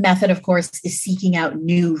other method, of course, is seeking out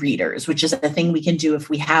new readers, which is a thing we can do if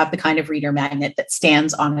we have the kind of reader magnet that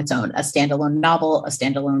stands on its own, a standalone novel, a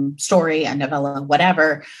standalone story, a novella,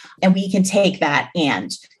 whatever. And we can take that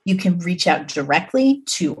and you can reach out directly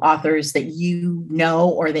to authors that you know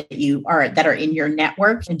or that are in your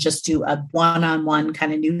network and just do a one-on-one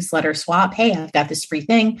kind of newsletter swap. Hey, I've got this free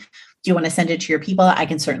thing. Do you want to send it to your people? I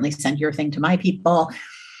can certainly send your thing to my people.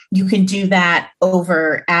 You can do that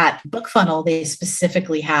over at BookFunnel. They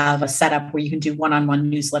specifically have a setup where you can do one-on-one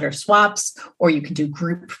newsletter swaps, or you can do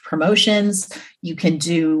group promotions. You can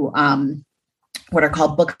do what are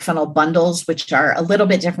called BookFunnel bundles, which are a little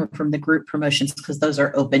bit different from the group promotions because those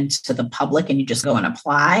are open to the public and you just go and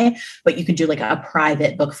apply. But you can do like a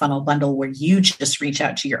private BookFunnel bundle where you just reach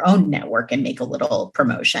out to your own network and make a little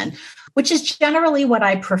promotion, which is generally what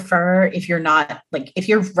I prefer. If you're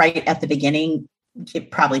right at the beginning, you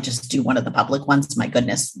probably just do one of the public ones. My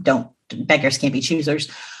goodness, beggars can't be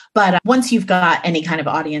choosers. But once you've got any kind of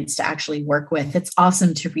audience to actually work with, it's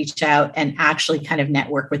awesome to reach out and actually kind of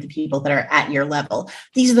network with the people that are at your level.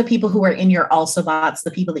 These are the people who are in your also bots,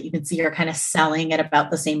 the people that you can see are kind of selling at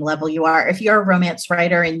about the same level you are. If you're a romance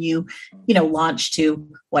writer and you launch to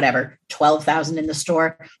whatever, 12,000 in the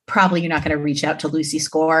store, probably you're not going to reach out to Lucy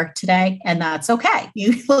Score today. And that's okay.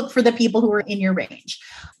 You look for the people who are in your range.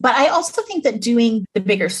 But I also think that doing the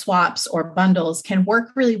bigger swaps or bundles can work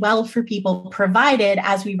really well for people, provided,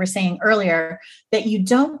 as we were saying earlier, that you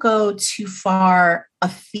don't go too far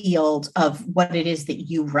afield of what it is that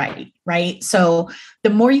you write, right? So the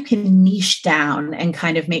more you can niche down and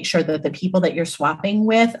kind of make sure that the people that you're swapping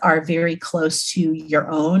with are very close to your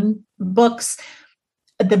own books,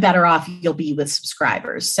 the better off you'll be with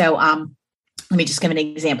subscribers. So let me just give an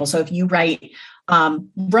example. So if you write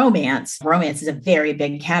romance is a very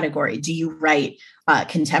big category. Do you write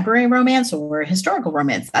contemporary romance or historical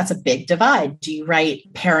romance? That's a big divide. Do you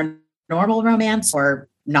write paranormal paranormal romance or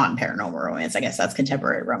non-paranormal romance? I guess that's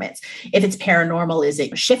contemporary romance. If it's paranormal, is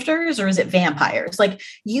it shifters or is it vampires? Like,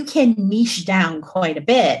 you can niche down quite a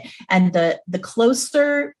bit. And the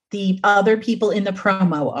closer the other people in the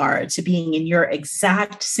promo are to being in your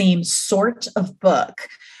exact same sort of book,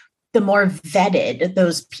 the more vetted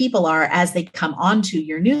those people are as they come onto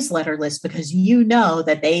your newsletter list, because you know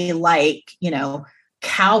that they like,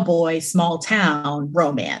 cowboy small town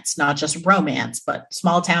romance, not just romance, but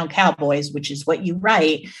small town cowboys, which is what you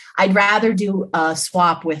write. I'd rather do a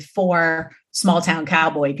swap with 4 small town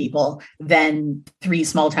cowboy people than 3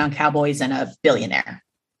 small town cowboys and a billionaire.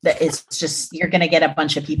 It's just, you're going to get a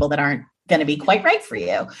bunch of people that aren't going to be quite right for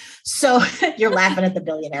you. So you're laughing at the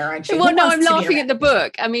billionaire, aren't you? Well, no, I'm laughing at the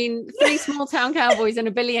book. I mean, 3 small town cowboys and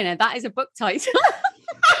a billionaire. That is a book title.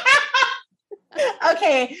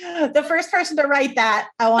 Okay, the first person to write that,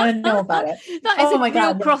 I want to know about it. That is a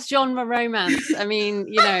real cross-genre romance. I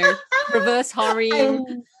mean, reverse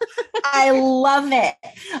harem. I love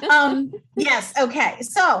it. Yes. Okay.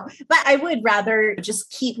 So, but I would rather just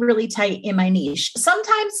keep really tight in my niche.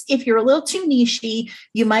 Sometimes if you're a little too nichey,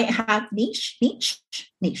 you might have niche.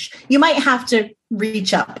 You might have to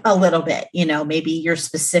reach up a little bit, maybe your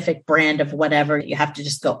specific brand of whatever, you have to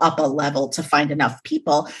just go up a level to find enough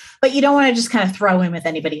people, but you don't want to just kind of throw in with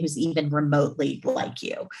anybody who's even remotely like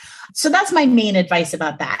you. So that's my main advice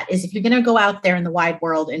about that, is if you're going to go out there in the wide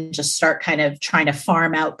world and just start kind of trying to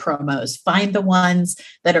farm out promos, find the ones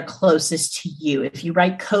that are closest to you. If you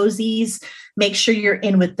write cozies, make sure you're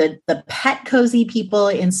in with the pet cozy people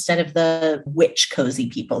instead of the witch cozy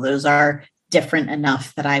people. Those are different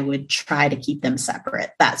enough that I would try to keep them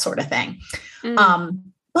separate, that sort of thing.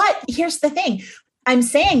 But here's the thing. I'm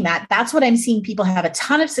saying that's what I'm seeing people have a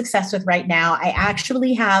ton of success with right now. I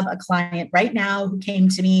actually have a client right now who came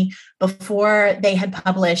to me before they had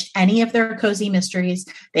published any of their cozy mysteries.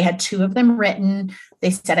 They had 2 of them written.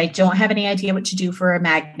 They said, I don't have any idea what to do for a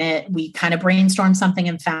magnet. We kind of brainstormed something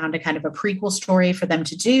and found a kind of a prequel story for them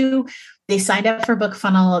to do. They signed up for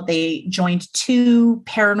BookFunnel. They joined 2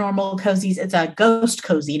 paranormal cozies. It's a ghost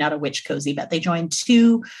cozy, not a witch cozy, but they joined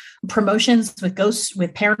 2 promotions with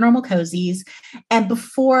paranormal cozies. And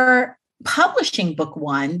before publishing book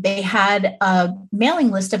 1, they had a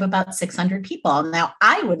mailing list of about 600 people. Now,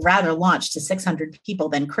 I would rather launch to 600 people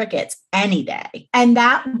than crickets any day. And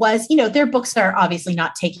that was, their books are obviously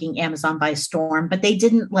not taking Amazon by storm, but they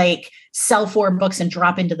didn't sell 4 books and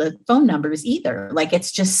drop into the phone numbers either.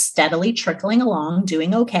 It's just steadily trickling along,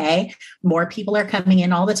 doing okay. More people are coming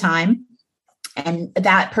in all the time. And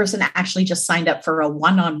that person actually just signed up for a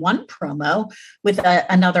one-on-one promo with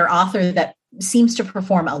another author that seems to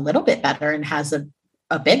perform a little bit better and has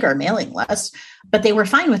a bigger mailing list, but they were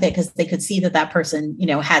fine with it because they could see that person,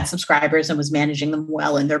 had subscribers and was managing them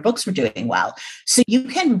well and their books were doing well. So you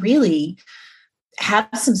can really have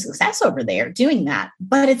some success over there doing that.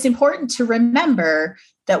 But it's important to remember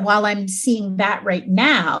that while I'm seeing that right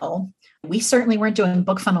now, we certainly weren't doing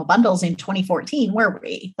BookFunnel bundles in 2014, were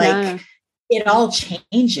we? It all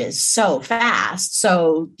changes so fast.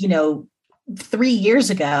 So, 3 years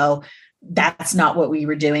ago, that's not what we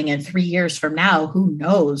were doing. And 3 years from now, who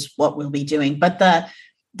knows what we'll be doing. But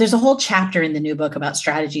there's a whole chapter in the new book about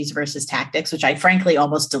strategies versus tactics, which I frankly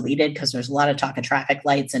almost deleted because there's a lot of talk of traffic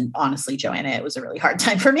lights. And honestly, Joanna, it was a really hard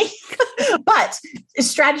time for me. But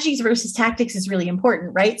strategies versus tactics is really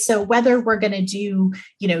important, right? So whether we're going to do,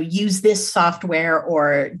 use this software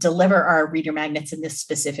or deliver our reader magnets in this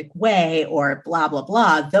specific way or blah, blah,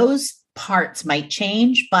 blah, those parts might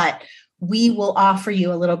change, but we will offer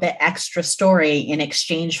you a little bit extra story in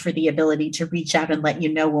exchange for the ability to reach out and let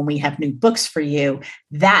you know when we have new books for you.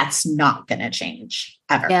 That's not going to change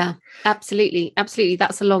ever. Yeah, absolutely. Absolutely.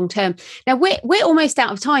 That's a long term. Now we're almost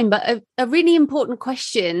out of time, but a really important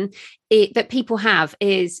question that people have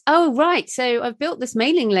is, oh, right. So I've built this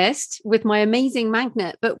mailing list with my amazing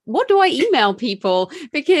magnet, but what do I email people?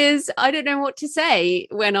 Because I don't know what to say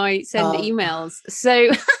when I send emails. So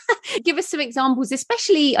give us some examples,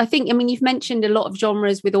 especially, you've mentioned a lot of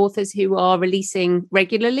genres with authors who are releasing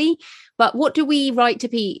regularly, but what do we write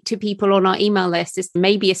to people on our email list,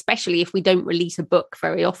 maybe especially if we don't release a book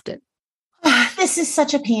very often? This is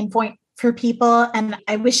such a pain point for people. And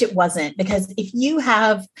I wish it wasn't, because if you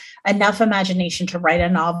have enough imagination to write a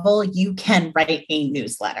novel, you can write a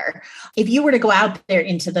newsletter. If you were to go out there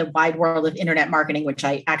into the wide world of internet marketing, which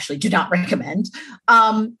I actually do not recommend,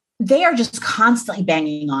 they are just constantly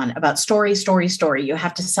banging on about story. You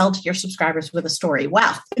have to sell to your subscribers with a story.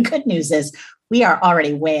 Well, the good news is we are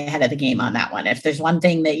already way ahead of the game on that one. If there's one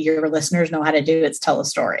thing that your listeners know how to do, it's tell a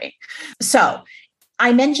story. So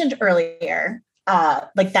I mentioned earlier,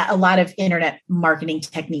 like that, a lot of internet marketing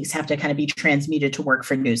techniques have to kind of be transmuted to work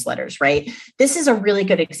for newsletters, right? This is a really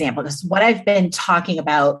good example. This is what I've been talking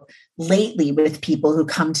about lately with people who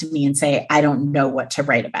come to me and say, I don't know what to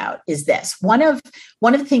write about, is this. One of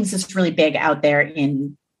the things that's really big out there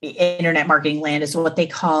in internet marketing land is what they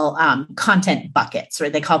call content buckets, or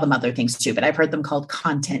they call them other things too, but I've heard them called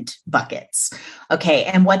content buckets. Okay.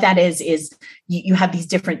 And what that is you have these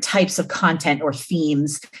different types of content or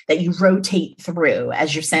themes that you rotate through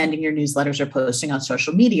as you're sending your newsletters or posting on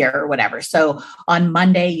social media or whatever. So on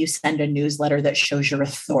Monday, you send a newsletter that shows your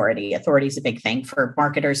authority. Authority is a big thing for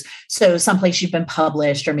marketers. So someplace you've been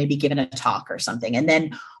published or maybe given a talk or something. And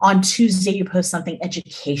then on Tuesday, you post something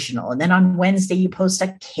educational. And then on Wednesday, you post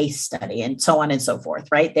a case study and so on and so forth,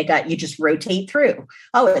 right? You just rotate through.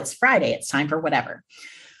 Oh, it's Friday. It's time for whatever.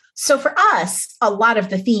 So for us, a lot of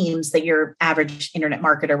the themes that your average internet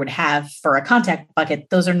marketer would have for a contact bucket,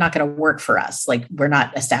 those are not going to work for us. Like, we're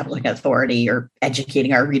not establishing authority or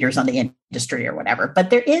educating our readers on the industry or whatever. But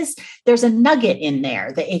there's a nugget in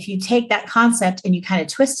there that if you take that concept and you kind of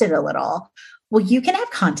twist it a little, well, you can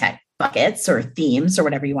have contact buckets or themes or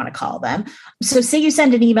whatever you want to call them. So say you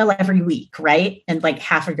send an email every week, right? And like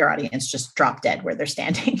half of your audience just drop dead where they're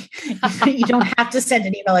standing. You don't have to send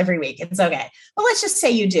an email every week. It's okay. But let's just say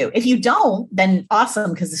you do. If you don't, then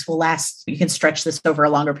awesome, because this will last. You can stretch this over a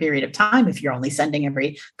longer period of time if you're only sending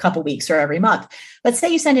every couple weeks or every month. But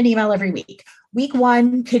say you send an email every week. Week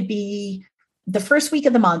 1 could be the first week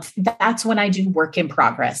of the month. That's when I do work in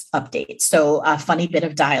progress updates. So a funny bit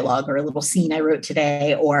of dialogue or a little scene I wrote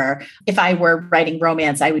today, or if I were writing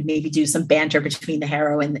romance, I would maybe do some banter between the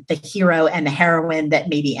hero and the heroine that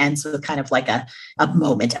maybe ends with kind of like a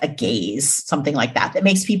moment, a gaze, something like that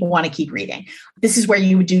makes people want to keep reading. This is where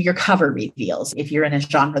you would do your cover reveals. If you're in a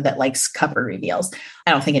genre that likes cover reveals,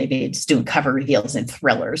 I don't think anybody's doing cover reveals in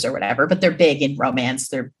thrillers or whatever, but they're big in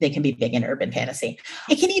romance. They can be big in urban fantasy.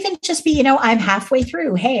 It can even just be, I'm halfway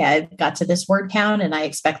through. Hey, I've got to this word count and I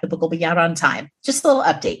expect the book will be out on time. Just a little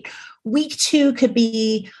update. Week 2 could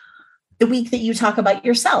be the week that you talk about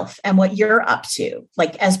yourself and what you're up to,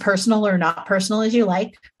 like as personal or not personal as you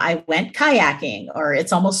like. I went kayaking, or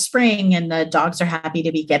it's almost spring and the dogs are happy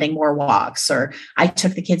to be getting more walks, or I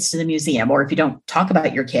took the kids to the museum. Or if you don't talk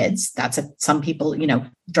about your kids, some people,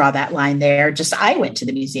 draw that line there. Just, I went to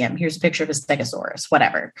the museum. Here's a picture of a stegosaurus,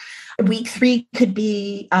 whatever. Week 3 could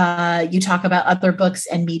be, you talk about other books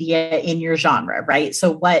and media in your genre, right?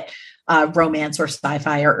 So what romance or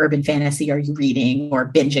sci-fi or urban fantasy are you reading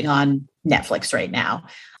or binging on Netflix right now?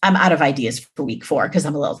 I'm out of ideas for week 4 because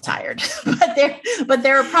I'm a little tired, but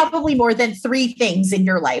there are probably more than 3 things in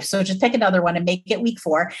your life. So just pick another one and make it week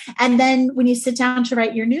 4. And then when you sit down to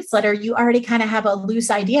write your newsletter, you already kind of have a loose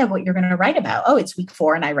idea of what you're going to write about. Oh, it's week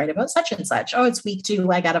 4 and I write about such and such. Oh, it's week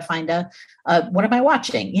 2. I got to find what am I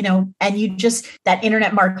watching? And you just, that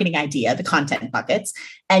internet marketing idea, the content buckets,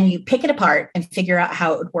 and you pick it apart and figure out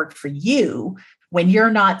how it would work for you when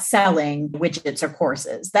you're not selling widgets or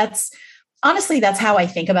courses. Honestly, that's how I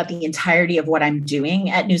think about the entirety of what I'm doing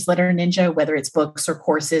at Newsletter Ninja, whether it's books or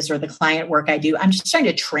courses or the client work I do. I'm just trying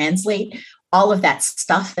to translate all of that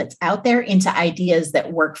stuff that's out there into ideas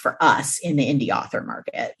that work for us in the indie author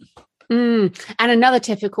market. And another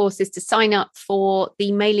tip, of course, is to sign up for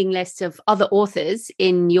the mailing list of other authors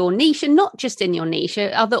in your niche, and not just in your niche,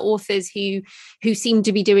 other authors who seem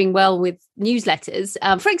to be doing well with newsletters.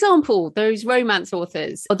 For example, those romance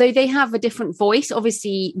authors, although they have a different voice,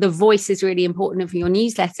 obviously the voice is really important for your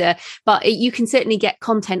newsletter, but you can certainly get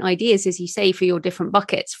content ideas, as you say, for your different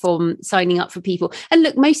buckets from signing up for people. And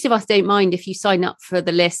look, most of us don't mind if you sign up for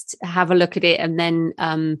the list, have a look at it, and then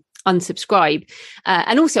unsubscribe.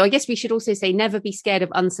 And also, I guess we should also say, never be scared of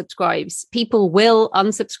unsubscribes. People will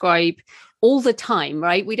unsubscribe all the time,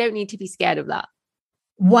 right? We don't need to be scared of that.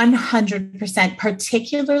 100%,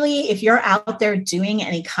 particularly if you're out there doing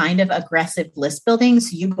any kind of aggressive list building.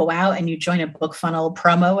 So you go out and you join a book funnel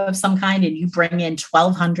promo of some kind and you bring in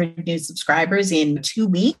 1,200 new subscribers in 2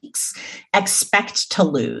 weeks, expect to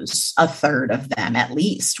lose a third of them at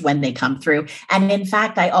least when they come through. And in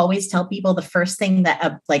fact, I always tell people the first thing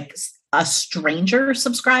that a stranger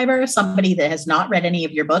subscriber, somebody that has not read any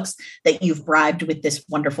of your books that you've bribed with this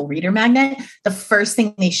wonderful reader magnet, the first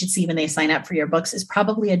thing they should see when they sign up for your books is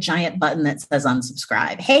probably a giant button that says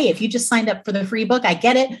unsubscribe. Hey, if you just signed up for the free book, I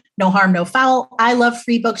get it. No harm, no foul. I love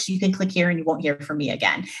free books. You can click here and you won't hear from me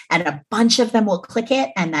again. And a bunch of them will click it,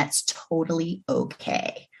 and that's totally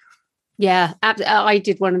okay. Yeah, I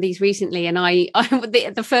did one of these recently, and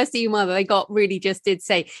the first email that I got really just did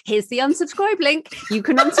say, here's the unsubscribe link, you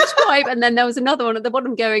can unsubscribe. And then there was another one at the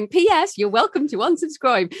bottom going, P.S. you're welcome to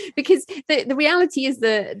unsubscribe. Because the reality is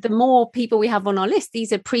the more people we have on our list,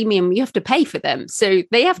 these are premium, you have to pay for them. So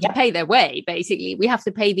they have to pay their way, basically. We have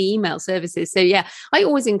to pay the email services. So yeah, I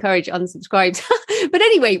always encourage unsubscribes. But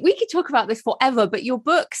anyway, we could talk about this forever, but your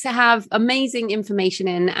books have amazing information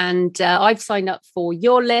in, and I've signed up for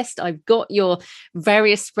your list. I've got your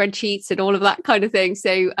various spreadsheets and all of that kind of thing.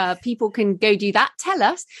 So people can go do that. Tell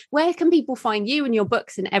us, where can people find you and your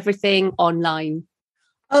books and everything online?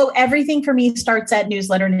 Oh, everything for me starts at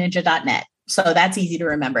newsletterninja.net. So that's easy to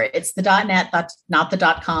remember. It's the .net, that's not the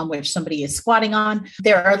 .com, which somebody is squatting on.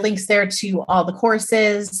 There are links there to all the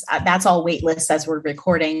courses. That's all waitlists as we're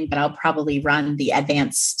recording, but I'll probably run the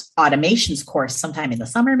advanced automations course sometime in the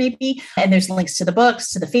summer, maybe. And there's links to the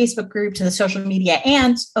books, to the Facebook group, to the social media,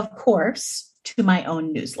 and of course, to my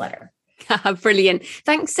own newsletter. Brilliant.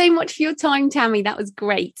 Thanks so much for your time, Tammi. That was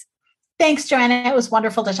great. Thanks, Joanna. It was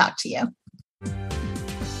wonderful to talk to you.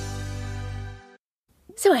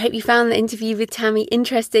 So I hope you found the interview with Tammi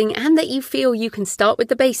interesting, and that you feel you can start with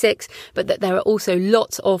the basics, but that there are also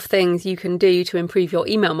lots of things you can do to improve your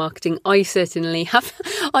email marketing. I certainly have.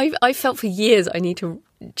 I've felt for years I need to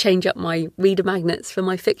change up my reader magnets for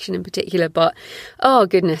my fiction in particular, but oh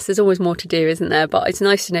goodness, there's always more to do, isn't there? But it's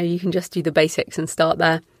nice to know you can just do the basics and start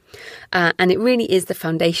there. And it really is the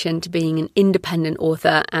foundation to being an independent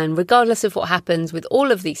author. And regardless of what happens with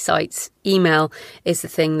all of these sites, email is the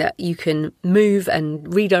thing that you can move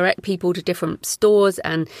and redirect people to different stores.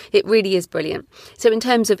 And it really is brilliant. So in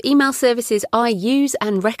terms of email services, I use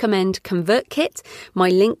and recommend ConvertKit. My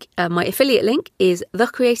link, my affiliate link is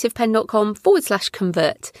thecreativepenn.com/convert,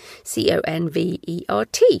 CONVERT,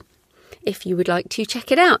 if you would like to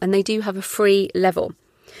check it out. And they do have a free level.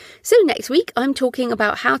 So next week, I'm talking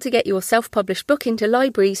about how to get your self-published book into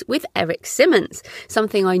libraries with Eric Simmons,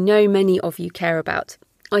 something I know many of you care about.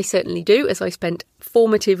 I certainly do, as I spent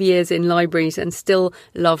formative years in libraries and still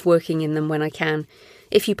love working in them when I can.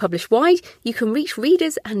 If you publish wide, you can reach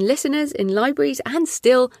readers and listeners in libraries and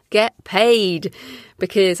still get paid.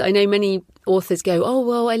 Because I know many authors go, oh,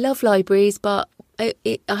 well, I love libraries, but I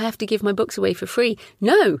have to give my books away for free.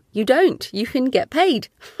 No, you don't. You can get paid.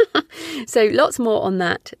 So lots more on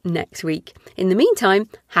that next week. In the meantime,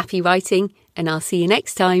 happy writing, and I'll see you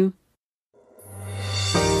next time.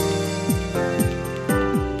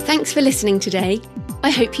 Thanks for listening today.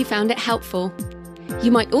 I hope you found it helpful.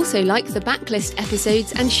 You might also like the backlist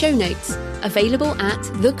episodes and show notes, available at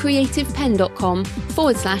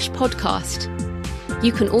thecreativeprenn.com/podcast.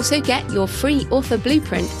 You can also get your free author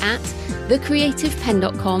blueprint at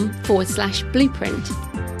thecreativepenn.com/blueprint.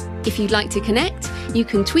 If you'd like to connect, you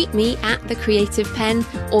can tweet me at The Creative Penn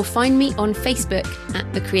or find me on Facebook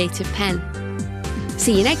at The Creative Penn.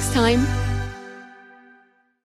 See you next time.